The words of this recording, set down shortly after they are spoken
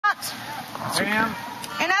Ma'am.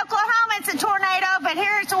 In Oklahoma, it's a tornado, but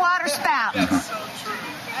here it's a water spout. That's so true.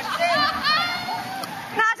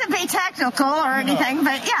 Not to be technical or anything,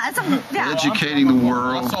 but yeah, it's a educating the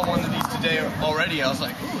world. I saw one of these today already. I was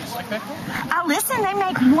like, ooh, it's like that cool. Oh, listen, they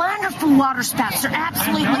make wonderful water spouts. They're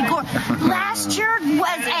absolutely gorgeous. Last year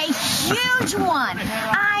was a huge one.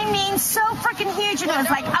 I mean, so freaking huge. And it was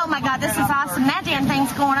like, oh my God, this is awesome. That damn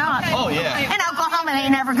thing's going up. Oh, yeah. In Oklahoma, they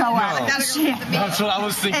never go up. Shit. That's what I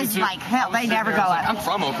was thinking, It's too. like, hell, they never go up. I'm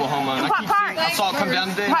from Oklahoma. And What part? I saw it come down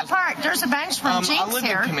today. What part? There's a bunch from I Jinx live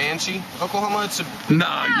here. in Comanche, Oklahoma. It's a No,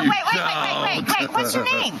 Oh, you wait. don't. What's your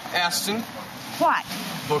name? Aston What?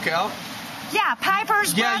 lookout. Yeah,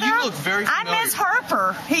 Piper's Yeah, brother. you look very I'm familiar. Miss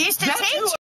Harper, who used to That's teach you.